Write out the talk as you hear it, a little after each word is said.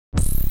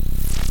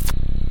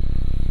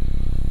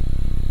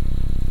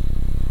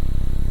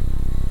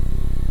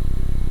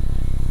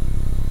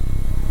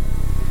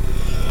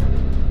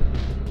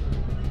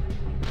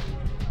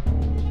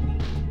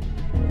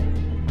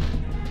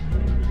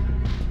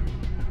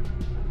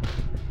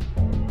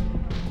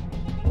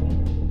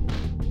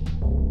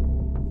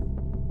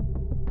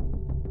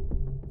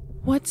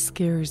What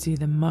scares you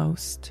the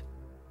most?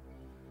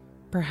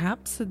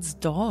 Perhaps it's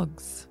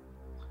dogs.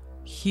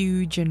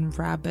 Huge and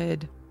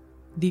rabid,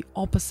 the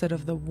opposite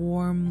of the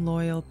warm,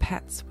 loyal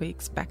pets we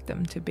expect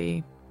them to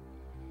be.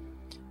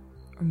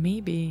 Or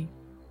maybe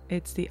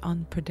it's the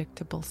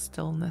unpredictable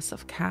stillness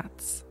of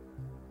cats.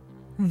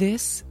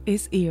 This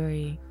is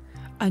Eerie,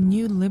 a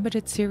new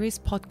limited series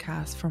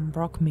podcast from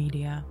Brock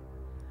Media.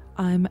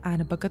 I'm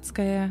Anna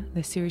Bogutskaya,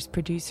 the series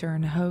producer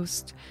and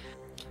host,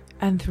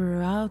 and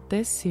throughout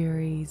this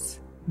series,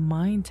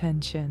 my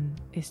intention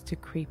is to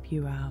creep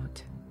you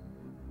out.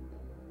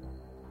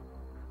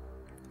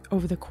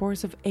 Over the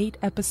course of 8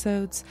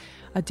 episodes,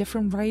 a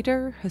different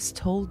writer has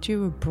told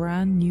you a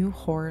brand new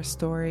horror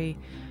story,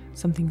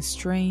 something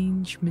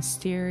strange,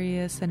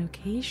 mysterious, and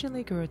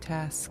occasionally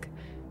grotesque,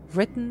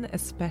 written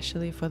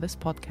especially for this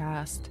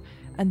podcast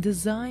and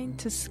designed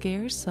to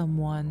scare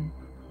someone,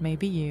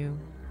 maybe you,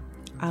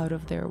 out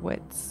of their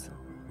wits.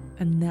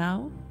 And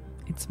now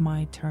it's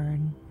my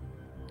turn.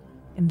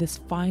 In this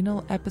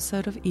final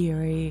episode of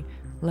Eerie,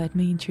 let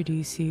me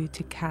introduce you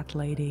to Cat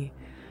Lady,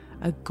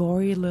 a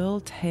gory little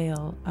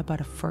tale about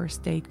a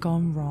first date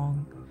gone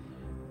wrong,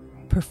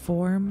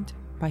 performed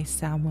by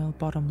Samuel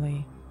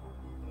Bottomley.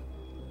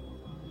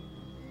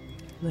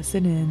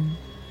 Listen in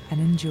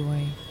and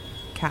enjoy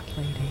Cat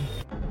Lady.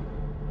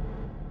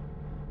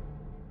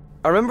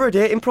 I remember a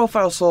dating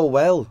profile so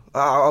well.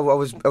 I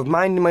was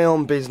minding my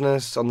own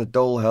business on the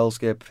dull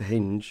hellscape of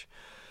Hinge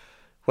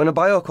when a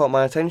bio caught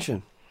my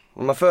attention.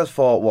 And my first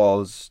thought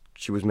was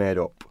she was made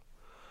up.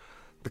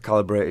 The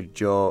calibrated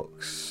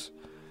jokes,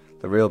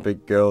 the real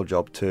big girl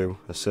job too,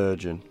 a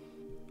surgeon.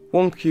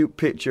 One cute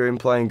picture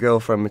implying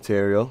girlfriend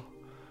material.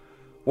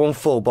 One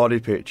full body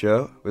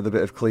picture with a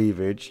bit of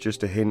cleavage,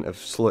 just a hint of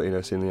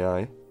sluttiness in the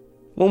eye.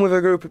 One with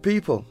a group of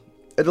people,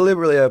 a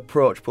deliberately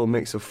approachable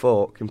mix of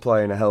folk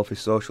implying a healthy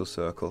social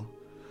circle.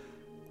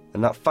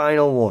 And that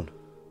final one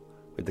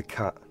with the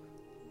cat.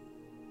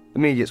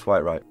 Immediate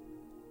swipe right.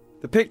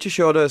 The picture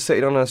showed her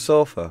sitting on her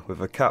sofa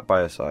with a cat by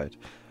her side,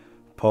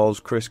 paws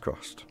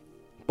crisscrossed.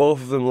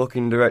 Both of them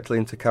looking directly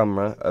into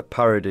camera, a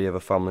parody of a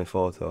family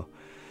photo.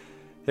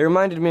 It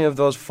reminded me of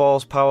those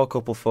false power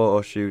couple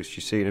photo shoots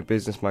you see in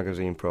business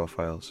magazine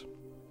profiles.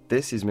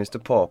 This is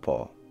Mr.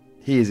 Pawpaw.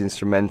 He is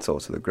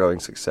instrumental to the growing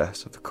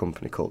success of the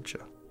company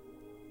culture.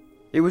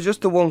 It was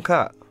just the one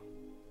cat.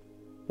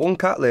 One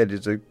cat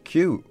ladies are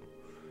cute.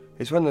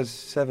 It's when they're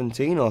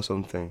 17 or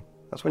something.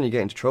 That's when you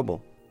get into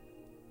trouble.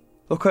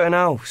 Look at her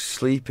now,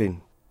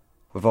 sleeping,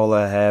 with all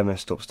her hair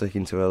messed up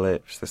sticking to her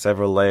lips, the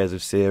several layers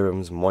of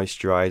serums,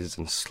 moisturisers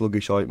and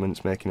sluggish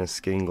ointments making her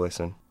skin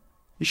glisten.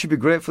 You should be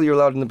grateful you're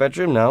allowed in the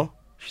bedroom now,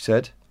 she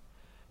said,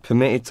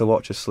 permitted to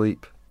watch her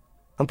sleep.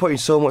 I'm putting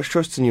so much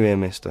trust in you here,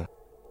 mister.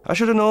 I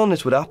should have known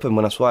this would happen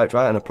when I swiped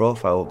right on her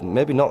profile.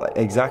 Maybe not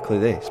exactly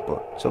this,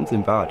 but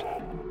something bad.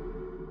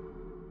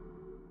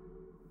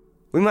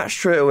 We matched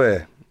straight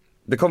away.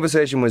 The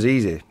conversation was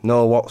easy.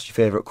 No what's your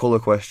favourite colour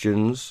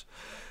questions.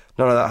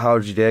 None of that how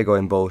did your day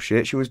going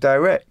bullshit. She was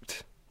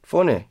direct,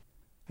 funny,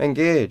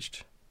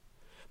 engaged.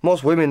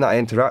 Most women that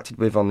I interacted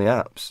with on the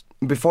apps,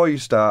 before you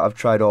start, I've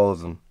tried all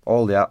of them.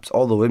 All the apps,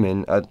 all the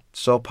women are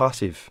so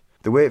passive.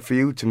 They wait for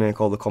you to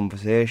make all the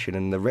conversation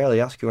and they rarely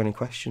ask you any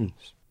questions.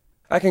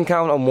 I can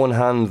count on one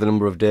hand the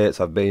number of dates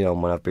I've been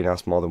on when I've been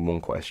asked more than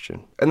one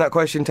question. And that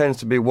question tends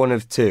to be one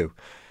of two.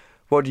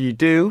 What do you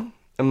do?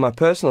 And my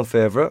personal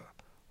favourite,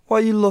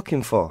 what are you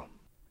looking for?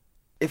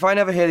 If I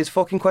never hear this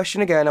fucking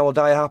question again, I will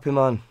die a happy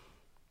man.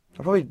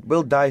 I probably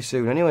will die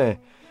soon anyway.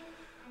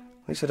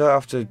 At least I don't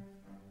have to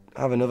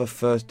have another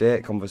first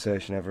date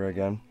conversation ever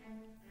again.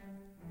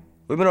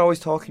 Women are always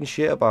talking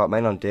shit about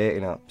men on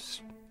dating apps.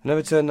 They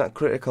never turn that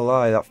critical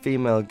eye, that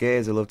female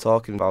gaze they love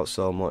talking about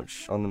so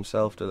much, on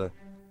themselves, do they?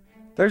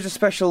 There's a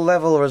special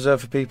level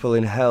reserved for people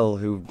in hell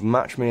who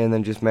match me and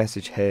then just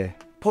message, hey.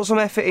 Put some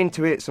effort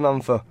into it,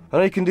 Samantha. I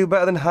know you can do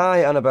better than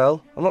hi,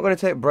 Annabelle. I'm not going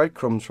to take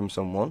breadcrumbs from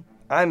someone.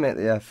 I make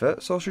the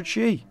effort, so should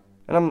she.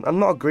 And I'm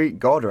not a Greek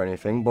god or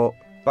anything, but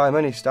by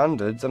many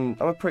standards, I'm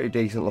a pretty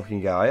decent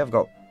looking guy. I've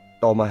got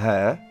all my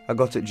hair. I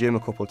go to the gym a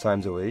couple of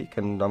times a week,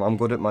 and I'm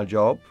good at my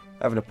job.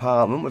 I have an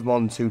apartment with more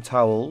than 2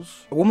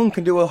 towels. A woman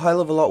can do a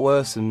hell of a lot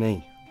worse than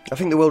me. I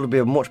think the world would be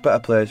a much better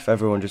place if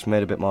everyone just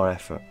made a bit more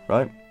effort,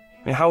 right?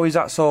 I mean, how is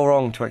that so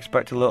wrong to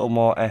expect a little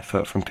more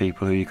effort from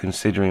people who you're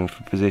considering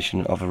for the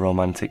position of a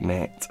romantic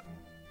mate?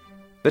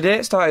 The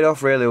date started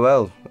off really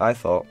well, I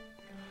thought.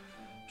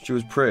 She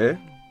was pretty.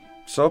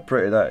 So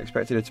pretty that I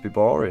expected her to be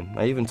boring.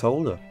 I even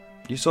told her,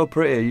 you're so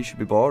pretty, you should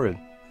be boring.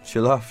 She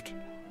laughed.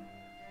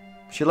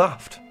 She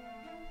laughed.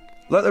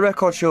 Let the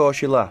record show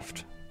she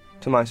laughed.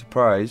 To my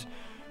surprise,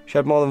 she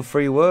had more than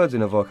 3 words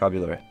in her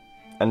vocabulary,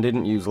 and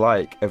didn't use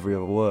like every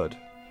other word.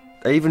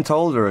 I even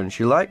told her and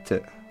she liked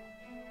it.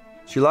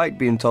 She liked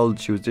being told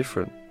she was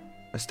different,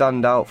 a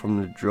stand out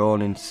from the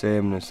drawn-in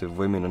sameness of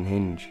women on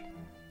Hinge.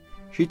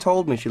 She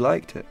told me she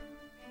liked it.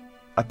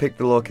 I picked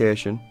the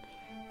location,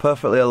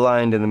 perfectly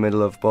aligned in the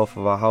middle of both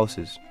of our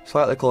houses,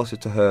 slightly closer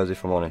to hers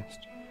if I'm honest.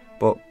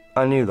 But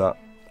I knew that.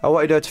 I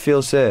wanted her to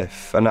feel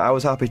safe, and I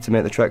was happy to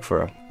make the trek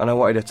for her, and I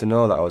wanted her to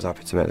know that I was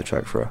happy to make the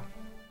trek for her.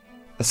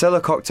 A cellar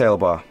cocktail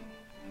bar,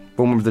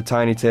 one with the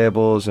tiny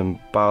tables and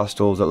bar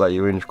stools that let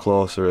you inch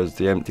closer as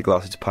the empty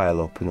glasses pile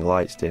up and the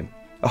lights dim.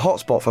 A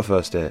hotspot for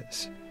first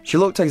dates. She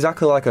looked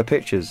exactly like her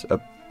pictures, a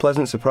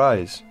pleasant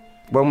surprise.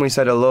 When we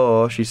said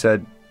hello, she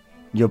said,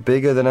 "You're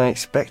bigger than I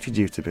expected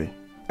you to be."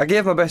 I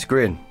gave my best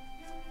grin.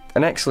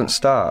 An excellent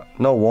start,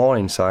 no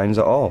warning signs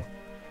at all.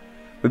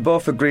 We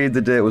both agreed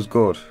the date was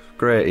good,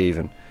 great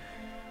even.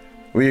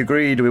 We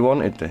agreed we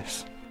wanted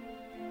this.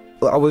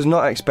 I was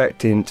not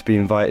expecting to be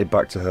invited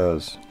back to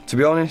hers. To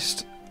be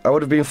honest, I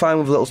would have been fine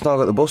with a little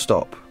snog at the bus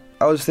stop.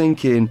 I was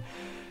thinking,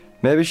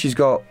 maybe she's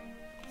got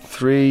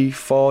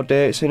 3-4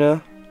 dates in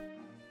her.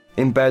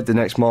 In bed the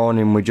next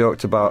morning we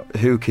joked about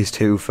who kissed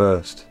who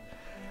first.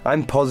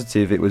 I'm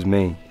positive it was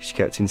me. She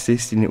kept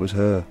insisting it was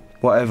her.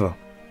 Whatever.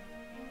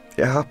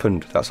 It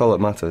happened, that's all that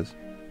matters.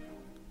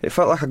 It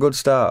felt like a good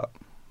start.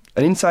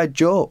 An inside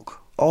joke,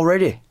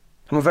 already.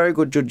 I'm a very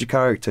good judge of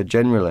character,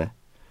 generally.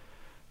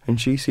 And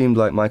she seemed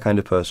like my kind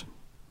of person.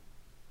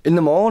 In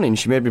the morning,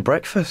 she made me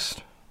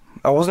breakfast.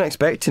 I wasn't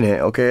expecting it,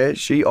 okay?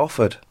 She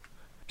offered.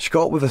 She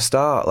got up with a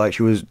start, like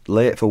she was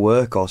late for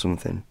work or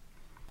something.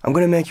 "I'm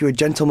going to make you a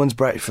gentleman's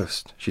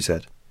breakfast," she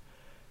said.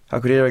 I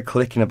could hear her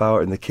clicking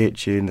about in the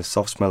kitchen, the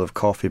soft smell of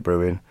coffee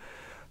brewing,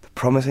 the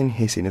promising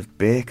hissing of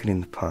bacon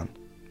in the pan.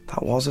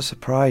 That was a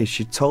surprise.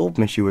 She told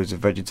me she was a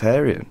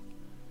vegetarian.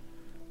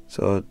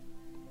 So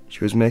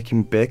she was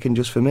making bacon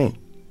just for me.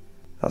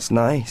 That's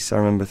nice, I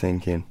remember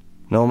thinking.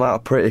 No matter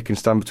pretty can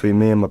stand between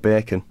me and my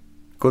bacon.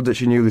 Good that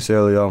she knew this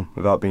early on,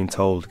 without being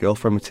told.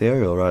 Girlfriend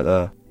material right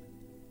there.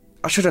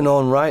 I should have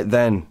known right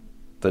then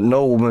that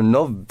no woman,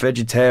 no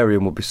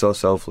vegetarian would be so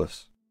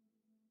selfless.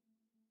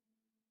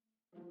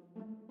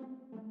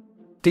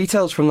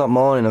 Details from that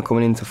morning are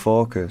coming into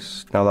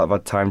focus now that I've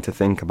had time to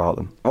think about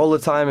them. All the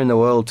time in the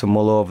world to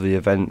mull over the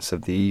events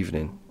of the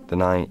evening, the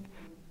night,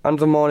 and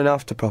the morning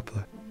after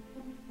properly.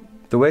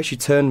 The way she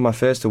turned my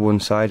face to one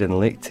side and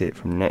licked it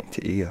from neck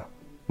to ear.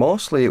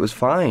 Mostly it was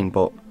fine,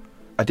 but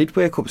I did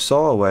wake up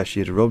sore where she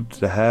had rubbed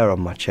the hair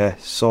on my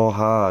chest so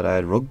hard I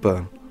had rug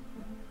burn.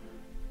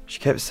 She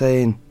kept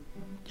saying,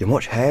 "You're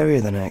much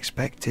hairier than I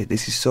expected,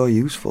 this is so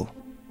useful."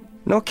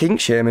 No kink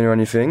shaming or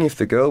anything. If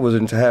the girl was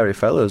into hairy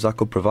fellas, I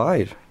could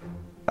provide.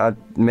 I'd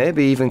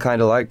maybe even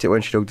kind of liked it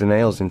when she dug the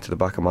nails into the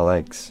back of my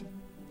legs.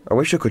 I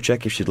wish I could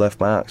check if she'd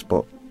left marks,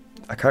 but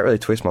I can't really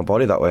twist my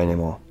body that way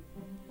anymore.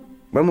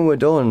 When we were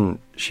done,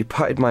 she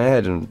patted my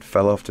head and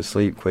fell off to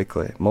sleep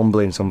quickly,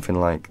 mumbling something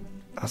like,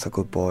 "That's a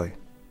good boy."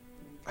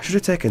 I should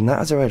have taken that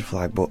as a red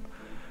flag, but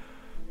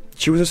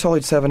she was a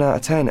solid 7 out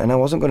of 10, and I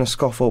wasn't going to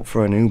scoff up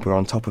for an Uber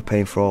on top of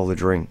paying for all the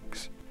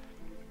drinks.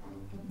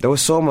 There were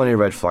so many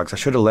red flags, I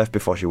should have left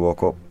before she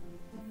woke up.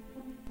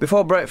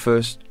 Before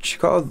breakfast, she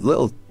got a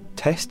little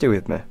testy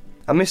with me.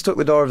 I mistook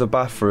the door of the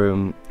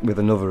bathroom with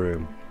another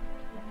room.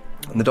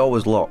 And the door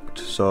was locked,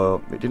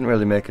 so it didn't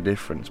really make a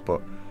difference,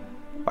 but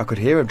I could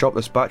hear her drop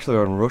the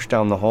spatula and rush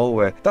down the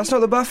hallway. "That's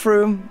not the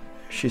bathroom,"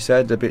 she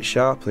said a bit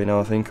sharply now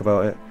I think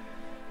about it.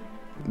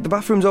 "The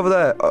bathroom's over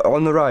there,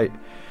 on the right."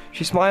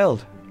 She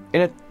smiled,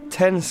 in a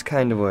tense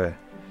kind of way,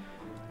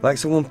 like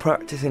someone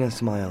practicing a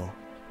smile.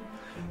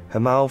 Her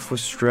mouth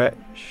was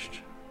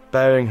stretched,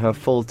 baring her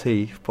full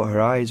teeth, but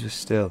her eyes were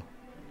still.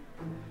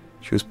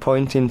 She was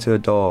pointing to a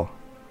door,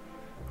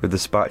 with the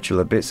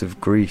spatula, bits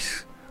of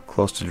grease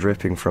close to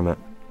dripping from it.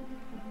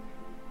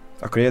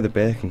 I could hear the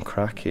bacon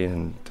cracking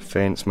and the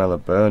faint smell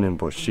of burning,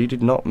 but she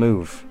did not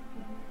move.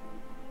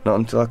 Not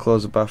until I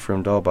closed the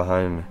bathroom door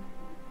behind me.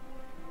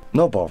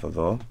 No bother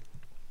though.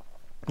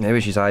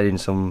 Maybe she's hiding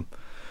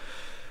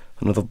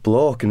another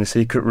bloke in the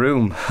secret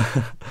room.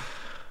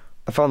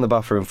 I found the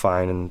bathroom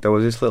fine, and there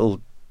was this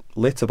little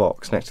litter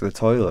box next to the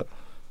toilet.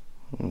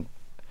 And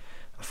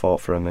I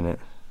thought for a minute,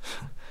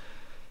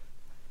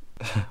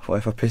 what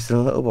if I pissed in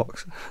a little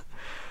box?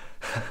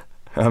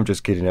 I'm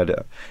just kidding,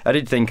 I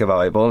did think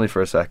about it, but only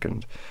for a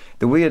second.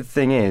 The weird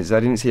thing is, I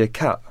didn't see a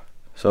cat,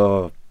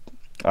 so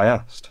I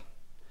asked.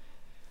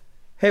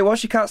 "Hey,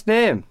 what's your cat's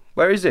name?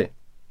 Where is he?"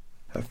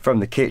 From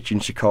the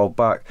kitchen she called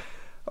back,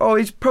 "Oh,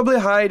 he's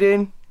probably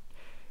hiding.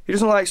 He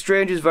doesn't like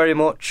strangers very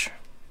much."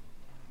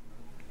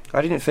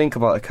 I didn't think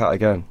about the cat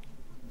again.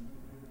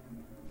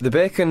 The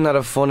bacon had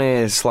a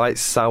funny, slight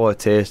sour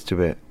taste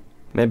to it,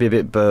 maybe a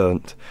bit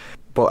burnt,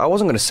 but I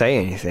wasn't going to say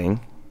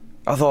anything.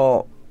 I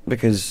thought,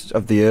 because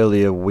of the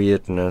earlier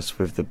weirdness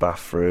with the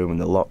bathroom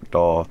and the locked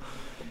door,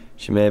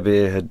 she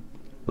maybe had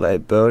let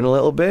it burn a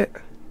little bit.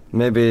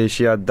 Maybe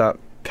she had that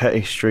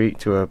petty streak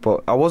to her,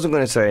 but I wasn't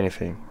going to say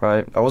anything,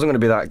 right? I wasn't going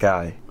to be that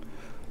guy.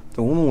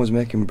 The woman was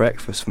making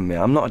breakfast for me.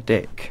 I'm not a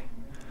dick.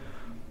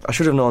 I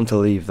should have known to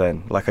leave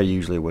then, like I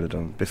usually would have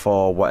done,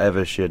 before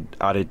whatever she had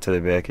added to the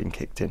bacon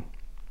kicked in.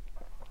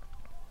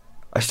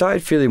 I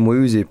started feeling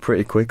woozy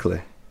pretty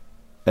quickly,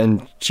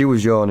 and she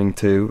was yawning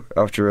too,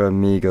 after her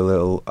meagre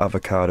little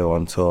avocado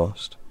on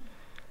toast.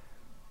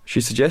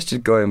 She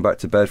suggested going back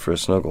to bed for a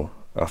snuggle.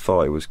 I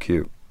thought it was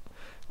cute.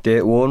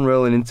 Date 1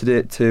 rolling into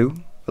date 2,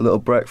 a little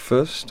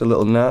breakfast, a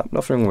little nap,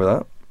 nothing wrong with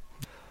that.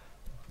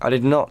 I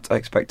did not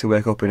expect to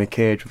wake up in a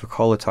cage with a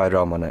collar tied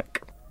around my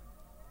neck.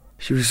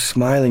 She was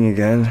smiling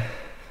again.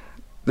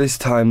 This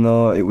time,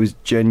 though, it was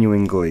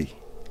genuine glee.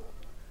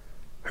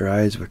 Her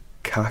eyes were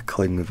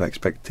cackling with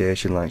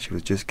expectation like she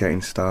was just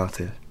getting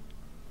started.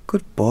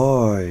 "Good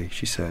boy,"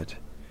 she said.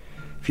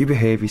 "If you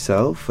behave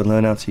yourself and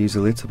learn how to use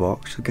the litter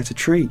box, you'll get a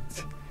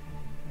treat."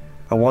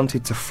 I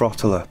wanted to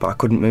throttle her, but I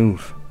couldn't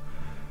move.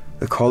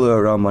 The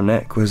collar around my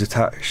neck was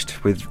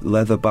attached with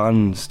leather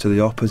bands to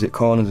the opposite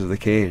corners of the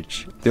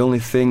cage. The only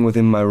thing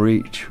within my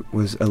reach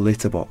was a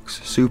litter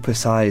box,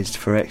 supersized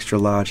for extra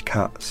large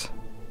cats.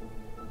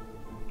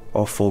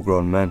 Or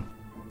full-grown men.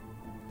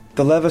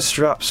 The leather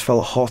straps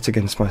felt hot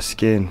against my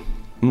skin.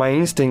 My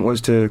instinct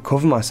was to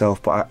cover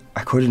myself, but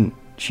I couldn't.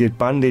 She had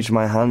bandaged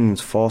my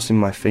hands, forcing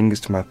my fingers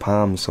to my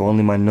palms so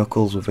only my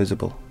knuckles were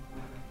visible.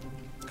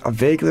 I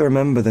vaguely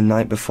remember the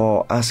night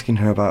before asking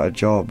her about a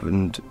job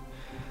and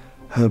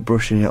her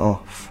brushing it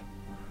off.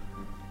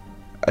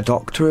 A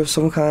doctor of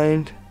some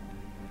kind?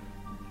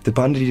 The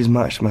bandages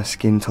matched my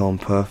skin tone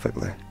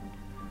perfectly.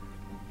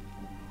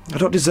 I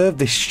don't deserve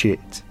this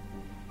shit.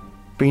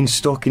 Being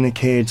stuck in a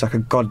cage like a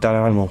goddamn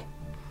animal.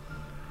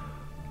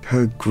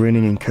 Her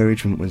grinning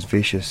encouragement was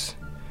vicious.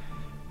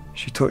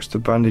 She touched the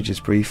bandages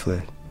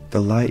briefly,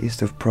 the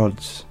lightest of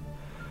prods,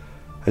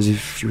 as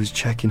if she was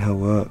checking her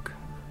work.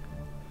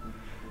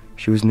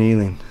 She was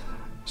kneeling,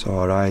 so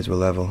our eyes were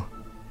level.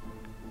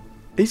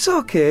 "It's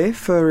okay,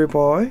 furry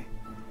boy.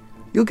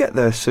 You'll get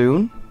there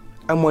soon,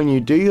 and when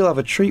you do, you'll have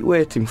a treat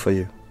waiting for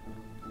you."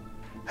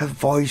 Her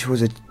voice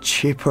was a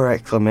chipper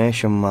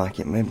exclamation mark.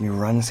 It made me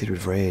rancid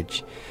with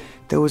rage.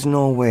 There was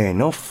no way,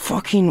 no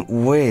fucking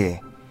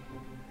way,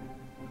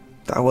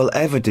 that I will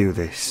ever do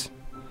this.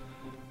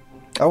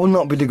 I will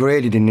not be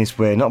degraded in this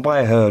way, not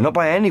by her, not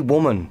by any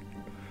woman.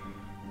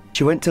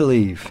 She went to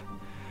leave,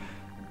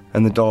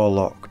 and the door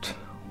locked.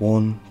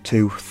 1,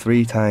 2,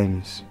 3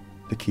 times.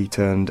 The key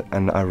turned,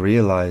 and I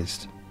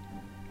realised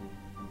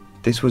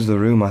this was the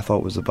room I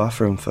thought was the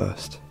bathroom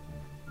first.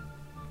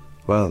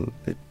 Well,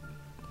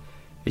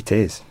 it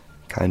is,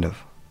 kind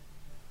of.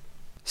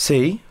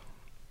 See?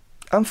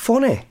 I'm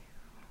funny.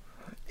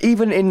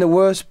 Even in the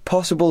worst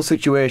possible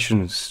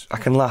situations, I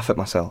can laugh at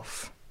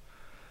myself.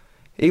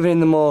 Even in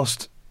the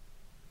most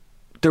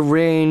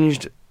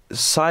deranged,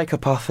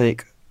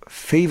 psychopathic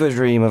fever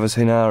dream of a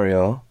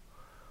scenario,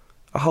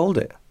 I hold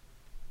it.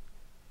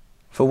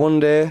 For 1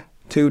 day,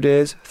 2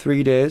 days,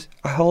 3 days,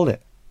 I hold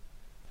it.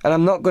 And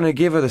I'm not going to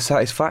give her the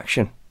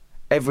satisfaction.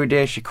 Every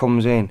day she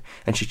comes in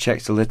and she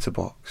checks the litter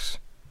box,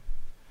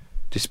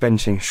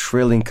 dispensing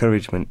shrill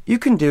encouragement. "You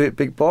can do it,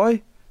 big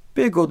boy.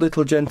 Be a good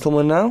little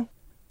gentleman now."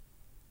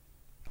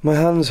 My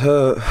hands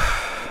hurt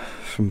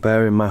from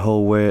bearing my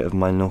whole weight of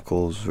my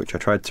knuckles, which I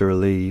tried to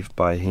relieve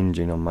by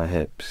hinging on my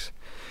hips,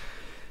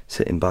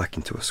 sitting back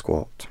into a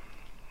squat.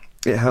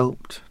 It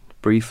helped,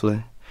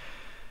 briefly.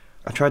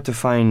 I tried to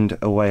find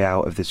a way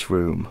out of this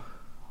room,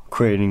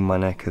 craning my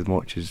neck as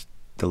much as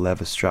the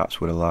leather straps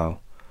would allow.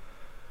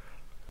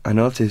 I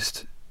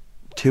noticed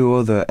 2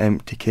 other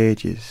empty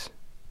cages,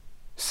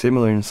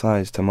 similar in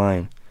size to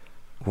mine,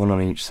 one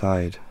on each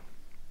side.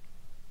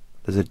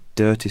 There's a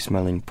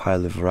dirty-smelling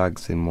pile of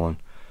rags in one,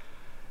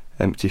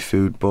 empty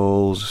food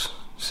bowls,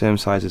 same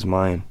size as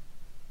mine,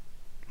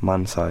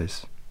 man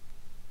size.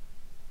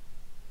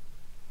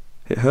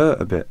 It hurt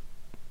a bit,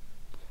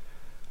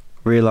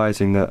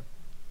 realising that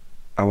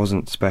I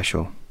wasn't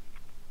special,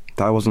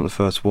 that I wasn't the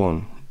first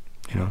one,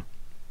 you know.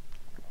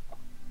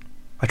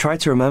 I tried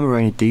to remember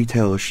any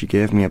details she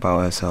gave me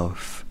about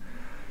herself,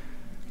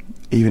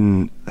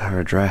 even her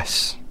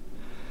address.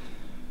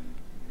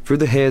 Through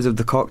the haze of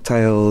the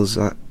cocktails,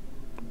 I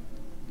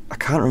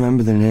can't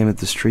remember the name of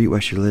the street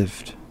where she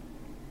lived,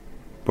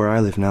 where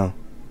I live now.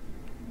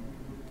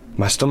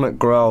 My stomach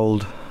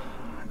growled.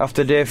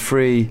 After day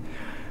 3,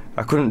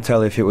 I couldn't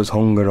tell if it was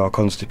hunger or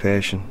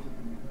constipation.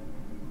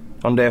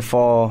 On day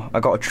 4, I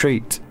got a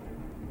treat.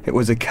 It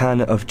was a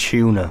can of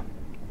tuna.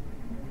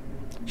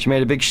 She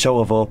made a big show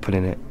of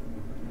opening it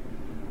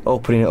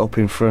up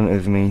in front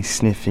of me,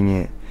 sniffing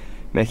it,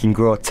 making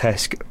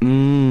grotesque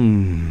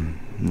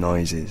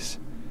noises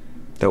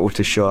that were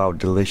to show how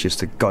delicious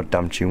the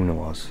goddamn tuna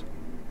was.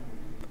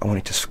 I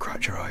wanted to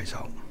scratch her eyes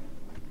out.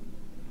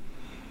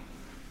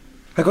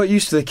 I got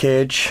used to the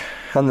cage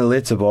and the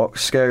litter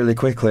box scarily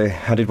quickly.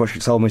 I did what she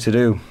told me to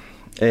do.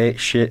 Ate,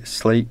 shit,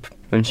 sleep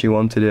when she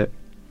wanted it.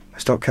 I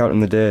stopped counting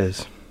the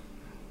days.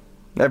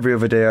 Every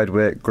other day I'd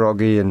wake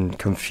groggy and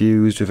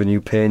confused with a new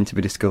pain to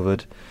be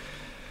discovered.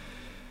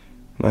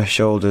 My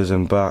shoulders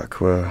and back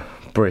were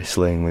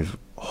bristling with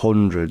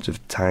hundreds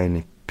of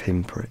tiny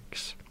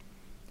pinpricks,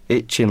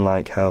 itching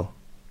like hell.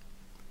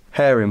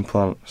 Hair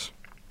implants.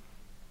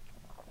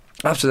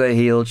 After they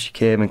healed, she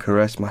came and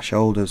caressed my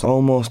shoulders,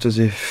 almost as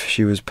if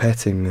she was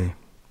petting me.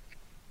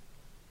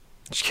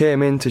 She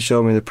came in to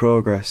show me the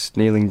progress,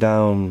 kneeling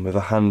down with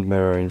a hand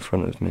mirror in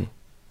front of me.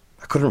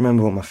 I couldn't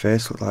remember what my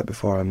face looked like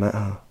before I met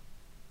her.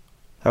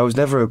 I was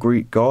never a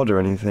Greek god or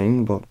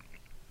anything, but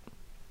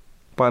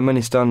by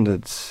many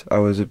standards, I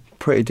was a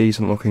pretty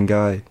decent-looking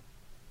guy.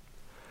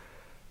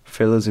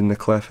 fillers in the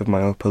cleft of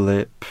my upper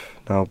lip,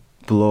 now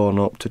blown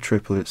up to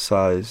triple its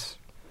size.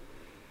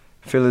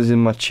 Fillers in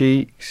my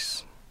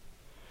cheeks.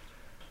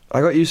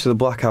 I got used to the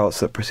blackouts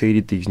that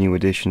preceded these new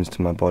additions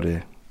to my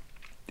body.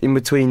 In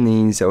between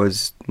these, I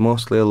was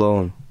mostly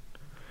alone.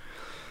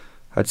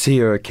 I'd see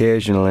her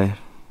occasionally,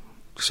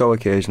 so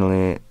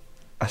occasionally,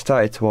 I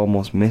started to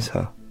almost miss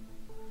her.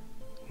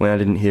 When I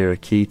didn't hear her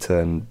key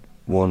turn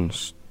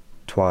once,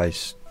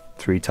 twice,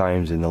 3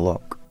 times in the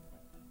lock.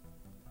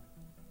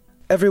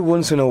 Every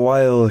once in a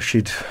while,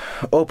 she'd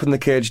open the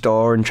cage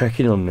door and check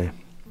in on me.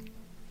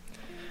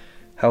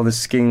 How the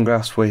skin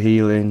grafts were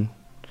healing,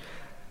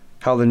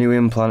 how the new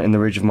implant in the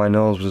ridge of my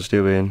nose was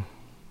doing.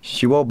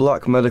 She wore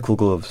black medical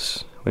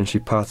gloves when she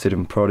patted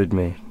and prodded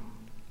me,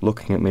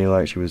 looking at me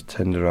like she was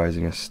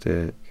tenderising a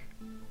steak.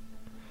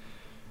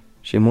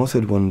 She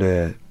muttered one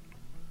day,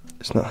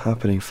 "It's not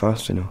happening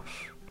fast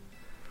enough."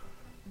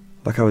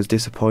 Like I was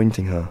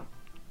disappointing her.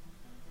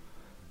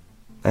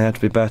 I had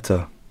to be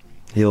better,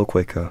 heal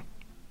quicker,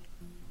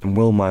 and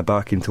will my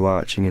back into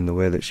arching in the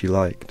way that she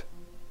liked.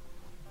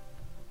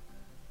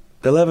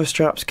 The leather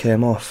straps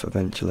came off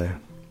eventually.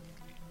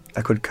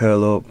 I could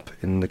curl up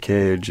in the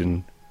cage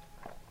and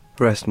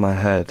rest my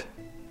head.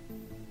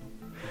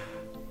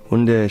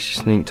 One day she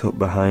sneaked up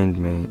behind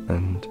me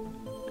and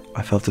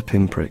I felt a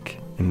pinprick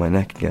in my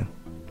neck again.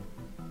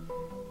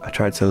 I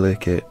tried to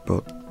lick it,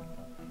 but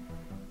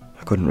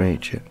I couldn't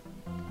reach it.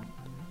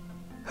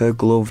 Her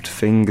gloved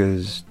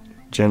fingers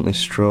gently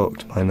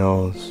stroked my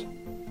nose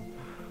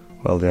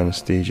while the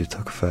anaesthesia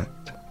took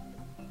effect.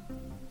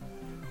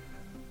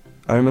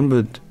 I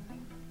remembered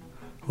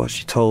what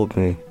she told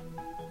me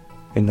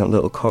in that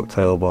little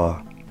cocktail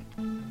bar,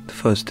 the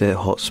first day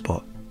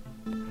hotspot.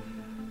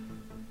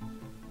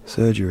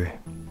 Surgery.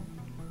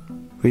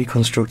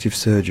 Reconstructive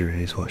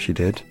surgery is what she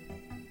did.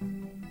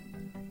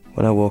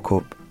 When I woke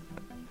up,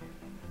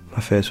 my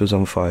face was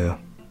on fire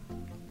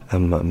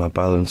and my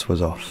balance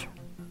was off.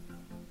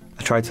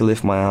 I tried to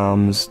lift my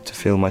arms to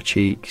feel my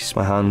cheeks,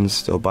 my hands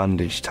still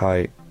bandaged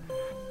tight,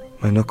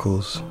 my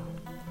knuckles,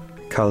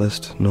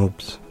 calloused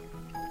nubs.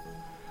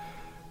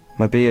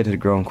 My beard had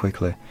grown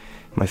quickly,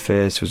 my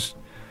face was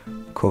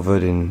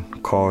covered in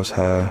coarse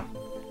hair,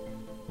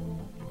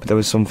 but there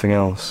was something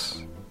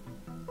else.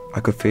 I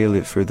could feel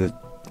it through the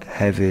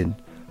heavy,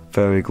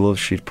 furry gloves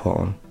she'd put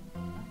on,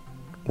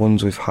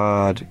 ones with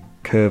hard,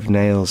 curved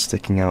nails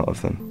sticking out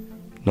of them,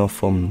 no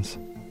thumbs.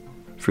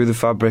 Through the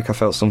fabric I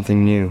felt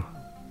something new.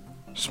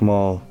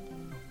 Small,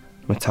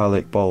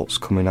 metallic bolts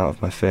coming out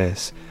of my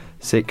face,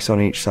 6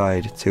 on each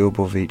side, 2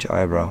 above each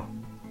eyebrow.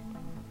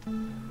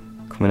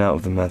 Coming out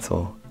of the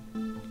metal,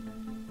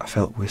 I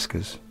felt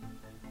whiskers.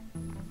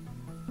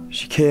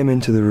 She came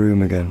into the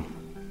room again,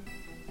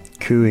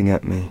 cooing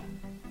at me.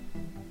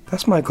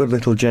 "That's my good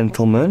little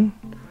gentleman.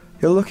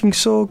 You're looking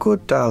so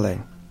good,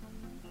 darling."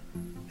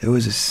 There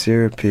was a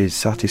syrupy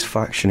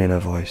satisfaction in her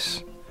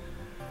voice.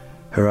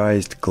 Her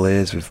eyes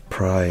glazed with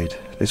pride.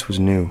 This was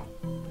new.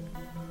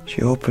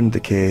 She opened the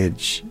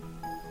cage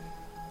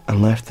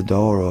and left the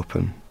door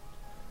open.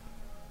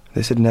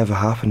 This had never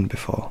happened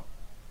before.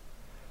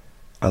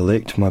 I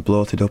licked my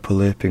bloated upper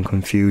lip in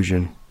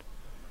confusion.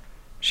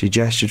 She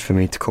gestured for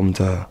me to come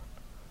to her,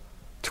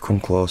 to come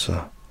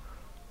closer.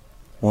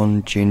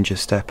 One ginger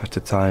step at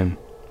a time,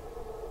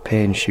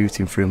 pain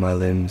shooting through my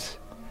limbs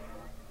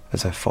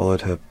as I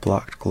followed her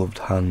black gloved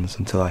hands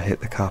until I hit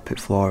the carpet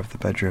floor of the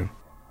bedroom.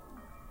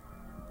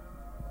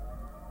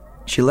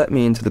 She let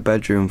me into the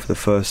bedroom for the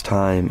first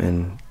time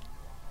in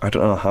I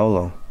don't know how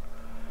long.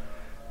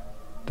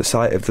 The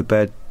sight of the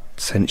bed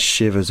sent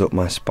shivers up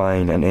my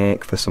spine, an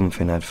ache for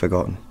something I'd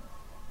forgotten.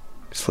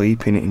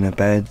 Sleeping in a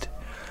bed,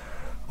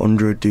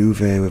 under a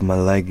duvet with my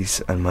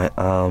legs and my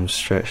arms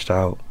stretched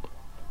out.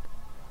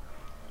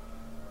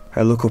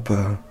 I look up at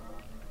her,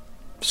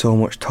 so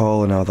much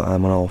taller now that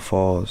I'm on all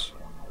fours.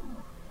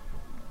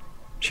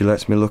 She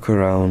lets me look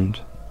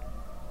around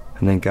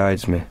and then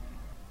guides me.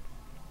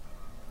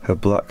 Her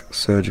black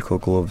surgical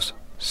gloves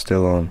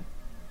still on.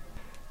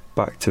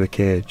 Back to the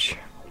cage.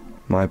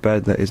 My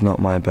bed that is not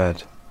my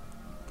bed.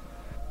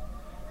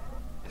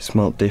 It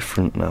smelt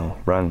different now,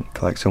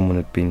 rank, like someone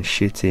had been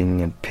shitting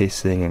and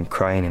pissing and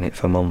crying in it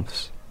for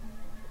months.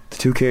 The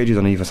 2 cages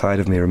on either side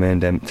of me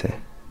remained empty.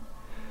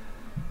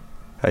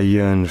 I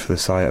yearned for the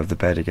sight of the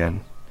bed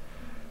again.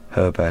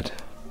 Her bed.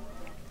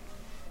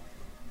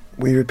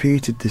 We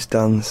repeated this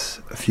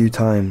dance a few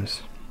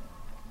times.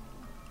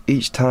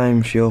 Each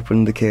time she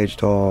opened the cage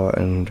door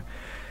and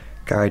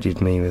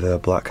guided me with her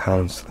black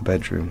hands to the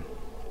bedroom.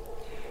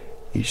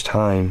 Each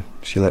time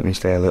she let me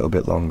stay a little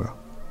bit longer.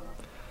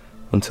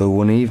 Until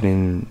one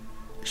evening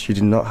she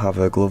did not have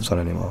her gloves on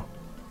anymore.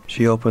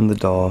 She opened the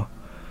door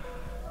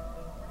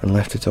and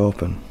left it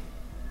open.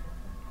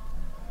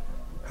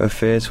 Her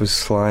face was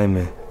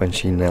slimy when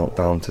she knelt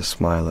down to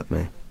smile at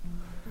me.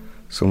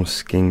 Some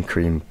skin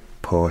cream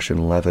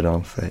portion leathered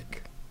on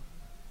thick.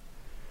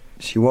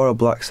 She wore a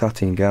black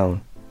satin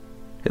gown.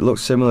 It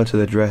looked similar to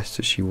the dress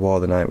that she wore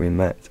the night we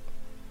met.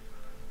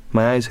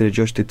 My eyes had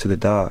adjusted to the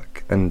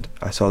dark and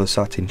I saw the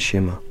satin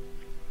shimmer.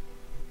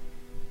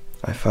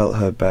 I felt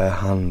her bare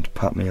hand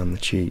pat me on the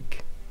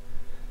cheek,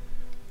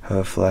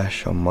 her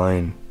flesh on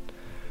mine,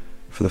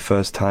 for the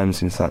first time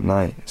since that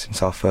night,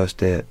 since our first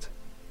date.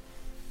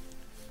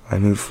 I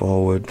moved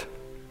forward,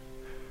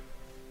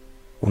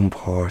 one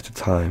paw at a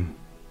time,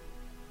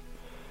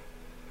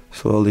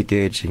 slowly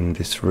gauging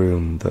this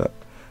room that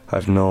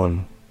I've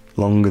known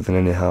longer than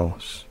any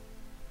house.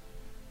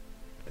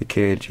 The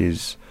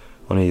cages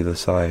on either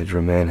side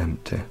remain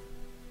empty.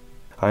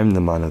 I'm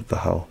the man of the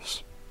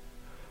house.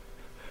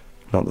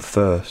 Not the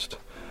first,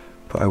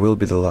 but I will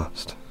be the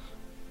last.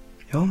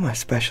 You're my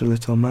special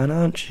little man,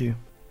 aren't you?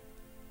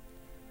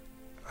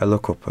 I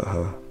look up at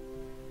her,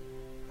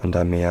 and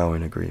I meow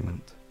in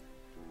agreement.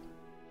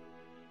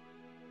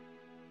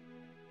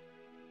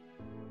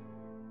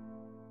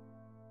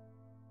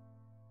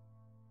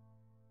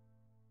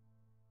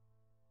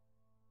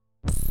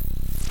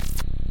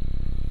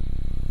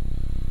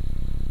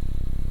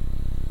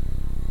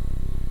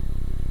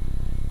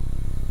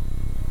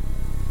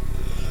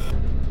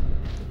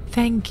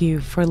 Thank you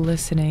for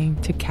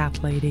listening to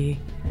Cat Lady,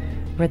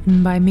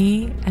 written by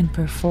me and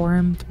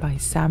performed by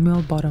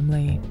Samuel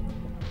Bottomley.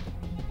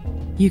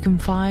 You can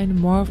find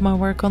more of my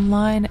work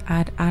online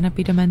at Anna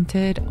B.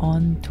 Demented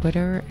on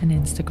Twitter and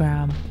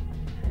Instagram.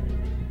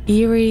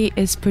 Eerie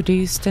is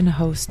produced and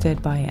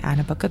hosted by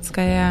Anna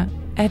Bakutskaya,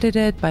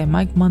 edited by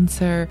Mike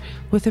Munzer,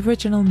 with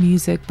original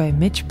music by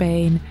Mitch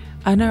Bain,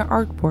 and our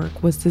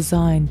artwork was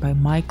designed by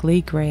Mike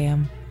Lee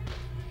Graham.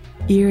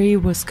 Eerie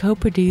was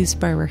co-produced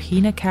by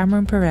Regina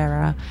Cameron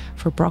Pereira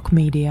for Brock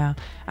Media,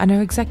 and our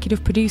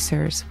executive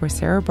producers were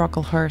Sarah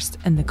Brocklehurst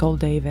and Nicole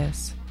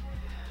Davis.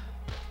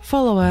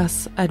 Follow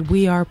us at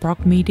We Are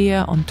Brock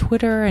Media on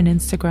Twitter and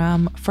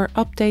Instagram for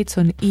updates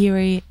on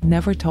Eerie,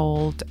 Never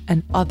Told,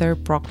 and other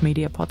Brock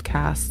Media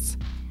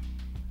podcasts.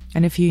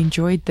 And if you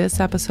enjoyed this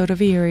episode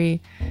of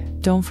Eerie,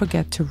 don't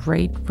forget to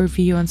rate,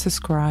 review, and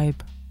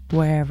subscribe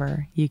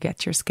wherever you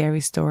get your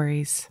scary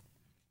stories.